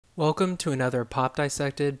Welcome to another Pop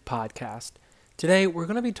Dissected Podcast. Today, we're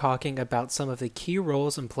going to be talking about some of the key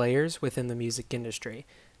roles and players within the music industry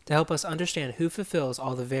to help us understand who fulfills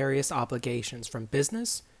all the various obligations from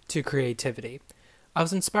business to creativity. I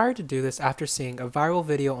was inspired to do this after seeing a viral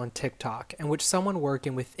video on TikTok in which someone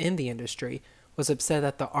working within the industry was upset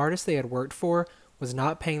that the artist they had worked for was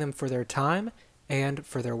not paying them for their time and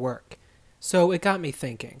for their work. So it got me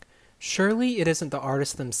thinking, surely it isn't the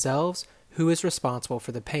artists themselves who is responsible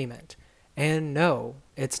for the payment? And no,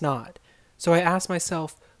 it's not. So I asked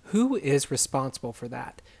myself, who is responsible for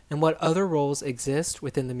that? And what other roles exist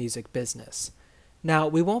within the music business? Now,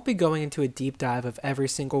 we won't be going into a deep dive of every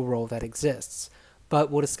single role that exists, but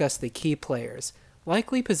we'll discuss the key players,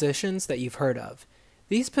 likely positions that you've heard of.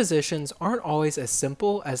 These positions aren't always as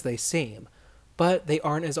simple as they seem, but they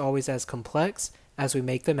aren't as always as complex as we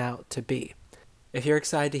make them out to be. If you're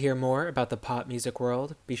excited to hear more about the pop music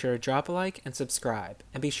world, be sure to drop a like and subscribe,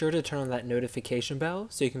 and be sure to turn on that notification bell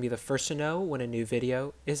so you can be the first to know when a new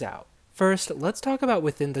video is out. First, let's talk about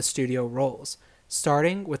within the studio roles,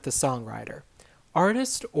 starting with the songwriter.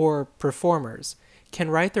 Artists or performers can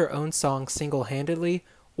write their own songs single-handedly,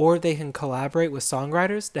 or they can collaborate with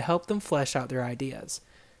songwriters to help them flesh out their ideas.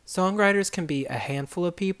 Songwriters can be a handful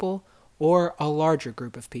of people or a larger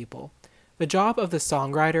group of people. The job of the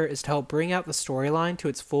songwriter is to help bring out the storyline to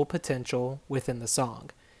its full potential within the song.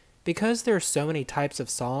 Because there are so many types of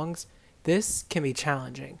songs, this can be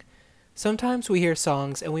challenging. Sometimes we hear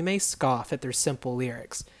songs and we may scoff at their simple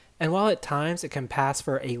lyrics, and while at times it can pass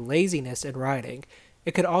for a laziness in writing,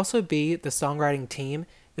 it could also be the songwriting team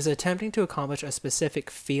is attempting to accomplish a specific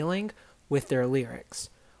feeling with their lyrics.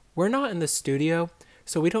 We're not in the studio,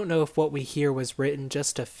 so we don't know if what we hear was written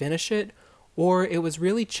just to finish it, or it was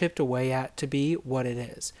really chipped away at to be what it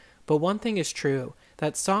is. But one thing is true,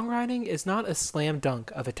 that songwriting is not a slam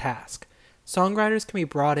dunk of a task. Songwriters can be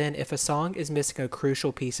brought in if a song is missing a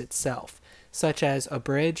crucial piece itself, such as a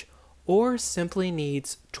bridge, or simply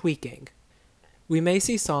needs tweaking. We may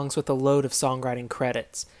see songs with a load of songwriting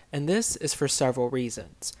credits, and this is for several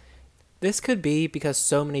reasons. This could be because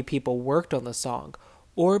so many people worked on the song,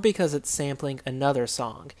 or because it's sampling another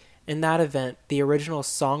song. In that event, the original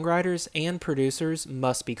songwriters and producers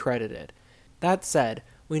must be credited. That said,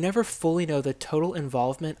 we never fully know the total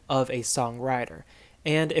involvement of a songwriter,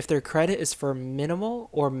 and if their credit is for minimal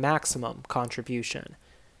or maximum contribution.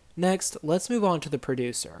 Next, let's move on to the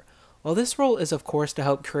producer. While this role is of course to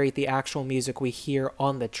help create the actual music we hear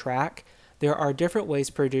on the track, there are different ways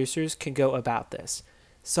producers can go about this.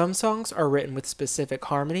 Some songs are written with specific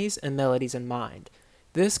harmonies and melodies in mind.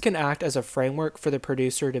 This can act as a framework for the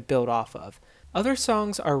producer to build off of. Other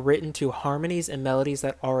songs are written to harmonies and melodies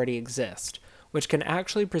that already exist, which can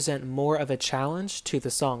actually present more of a challenge to the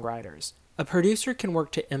songwriters. A producer can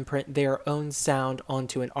work to imprint their own sound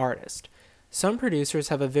onto an artist. Some producers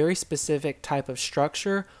have a very specific type of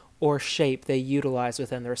structure or shape they utilize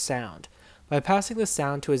within their sound. By passing the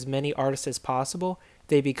sound to as many artists as possible,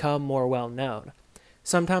 they become more well known.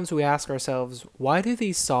 Sometimes we ask ourselves, why do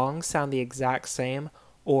these songs sound the exact same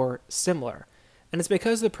or similar? And it's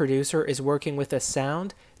because the producer is working with a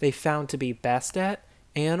sound they found to be best at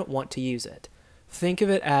and want to use it. Think of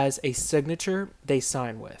it as a signature they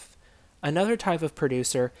sign with. Another type of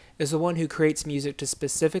producer is the one who creates music to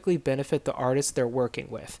specifically benefit the artist they're working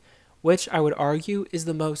with, which I would argue is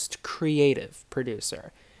the most creative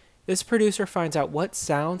producer. This producer finds out what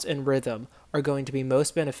sounds and rhythm are going to be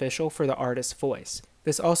most beneficial for the artist's voice.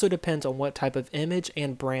 This also depends on what type of image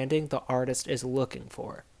and branding the artist is looking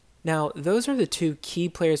for. Now, those are the two key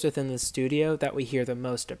players within the studio that we hear the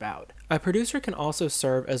most about. A producer can also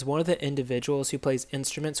serve as one of the individuals who plays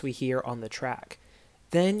instruments we hear on the track.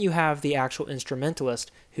 Then you have the actual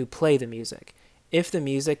instrumentalist who play the music, if the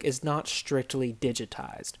music is not strictly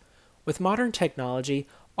digitized. With modern technology,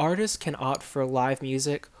 artists can opt for live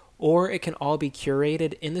music, or it can all be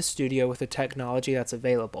curated in the studio with the technology that's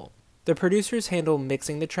available. The producers handle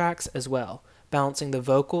mixing the tracks as well, balancing the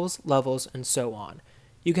vocals, levels, and so on.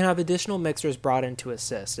 You can have additional mixers brought in to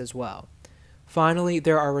assist as well. Finally,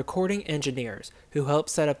 there are recording engineers who help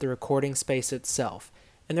set up the recording space itself,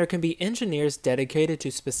 and there can be engineers dedicated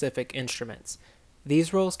to specific instruments.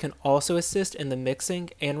 These roles can also assist in the mixing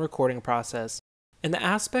and recording process. In the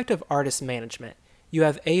aspect of artist management, you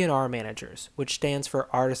have A&R managers, which stands for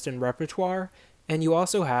artist and repertoire, and you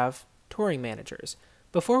also have touring managers.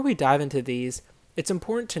 Before we dive into these, it's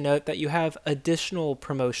important to note that you have additional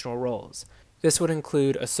promotional roles. This would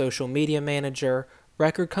include a social media manager,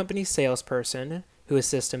 record company salesperson who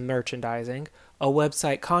assists in merchandising, a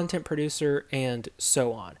website content producer, and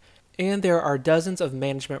so on. And there are dozens of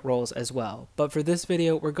management roles as well, but for this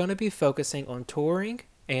video we're going to be focusing on touring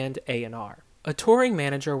and A&R. A touring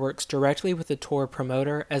manager works directly with the tour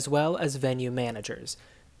promoter as well as venue managers.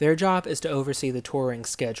 Their job is to oversee the touring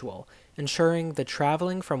schedule, ensuring the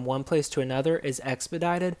traveling from one place to another is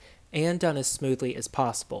expedited and done as smoothly as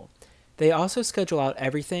possible. They also schedule out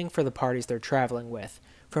everything for the parties they're traveling with,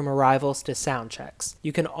 from arrivals to sound checks.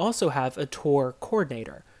 You can also have a tour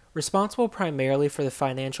coordinator, responsible primarily for the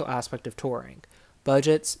financial aspect of touring,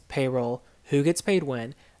 budgets, payroll, who gets paid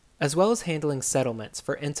when, as well as handling settlements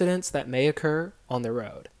for incidents that may occur on the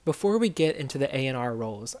road. Before we get into the A&R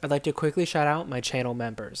roles, I'd like to quickly shout out my channel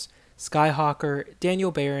members, Skyhawker,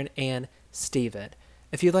 Daniel Barron, and Steven.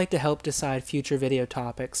 If you'd like to help decide future video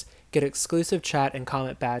topics, get exclusive chat and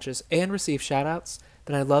comment badges, and receive shoutouts,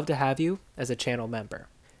 then I'd love to have you as a channel member.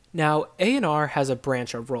 Now, A&R has a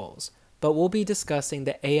branch of roles, but we'll be discussing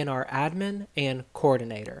the A&R admin and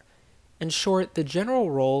coordinator. In short, the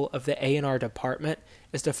general role of the A&R department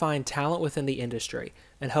is to find talent within the industry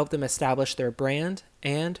and help them establish their brand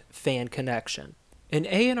and fan connection. An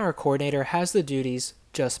A&R coordinator has the duties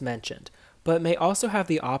just mentioned, but may also have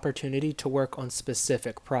the opportunity to work on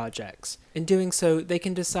specific projects. In doing so, they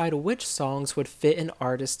can decide which songs would fit an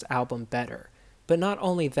artist's album better. But not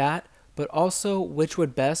only that, but also which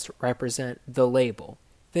would best represent the label.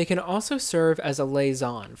 They can also serve as a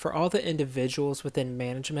liaison for all the individuals within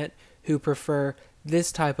management who prefer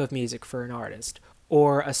this type of music for an artist,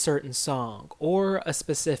 or a certain song, or a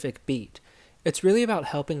specific beat. It's really about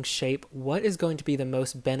helping shape what is going to be the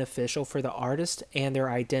most beneficial for the artist and their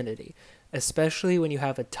identity, especially when you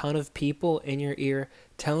have a ton of people in your ear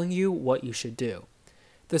telling you what you should do.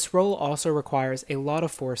 This role also requires a lot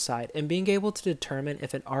of foresight in being able to determine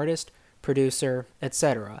if an artist, producer,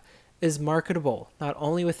 etc. is marketable not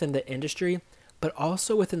only within the industry, but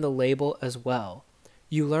also within the label as well.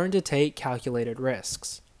 You learn to take calculated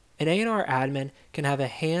risks. An A&R admin can have a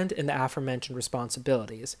hand in the aforementioned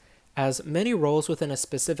responsibilities, as many roles within a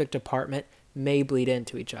specific department may bleed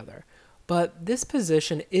into each other. But this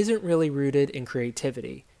position isn't really rooted in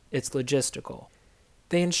creativity, it's logistical.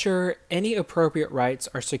 They ensure any appropriate rights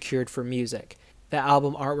are secured for music, the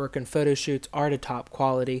album artwork and photo shoots are to top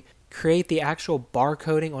quality, create the actual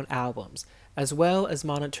barcoding on albums, as well as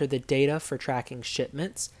monitor the data for tracking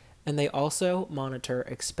shipments, and they also monitor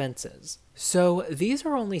expenses. So these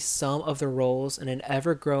are only some of the roles in an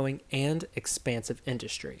ever-growing and expansive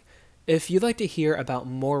industry. If you'd like to hear about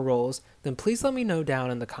more roles, then please let me know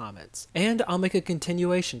down in the comments, and I'll make a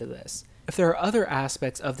continuation to this. If there are other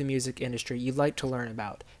aspects of the music industry you'd like to learn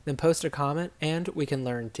about, then post a comment and we can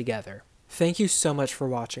learn together. Thank you so much for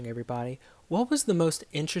watching, everybody. What was the most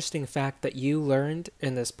interesting fact that you learned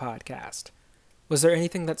in this podcast? Was there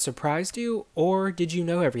anything that surprised you, or did you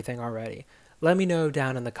know everything already? Let me know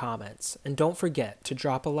down in the comments, and don't forget to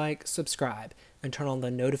drop a like, subscribe, and turn on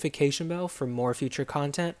the notification bell for more future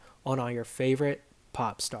content on all your favorite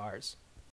pop stars.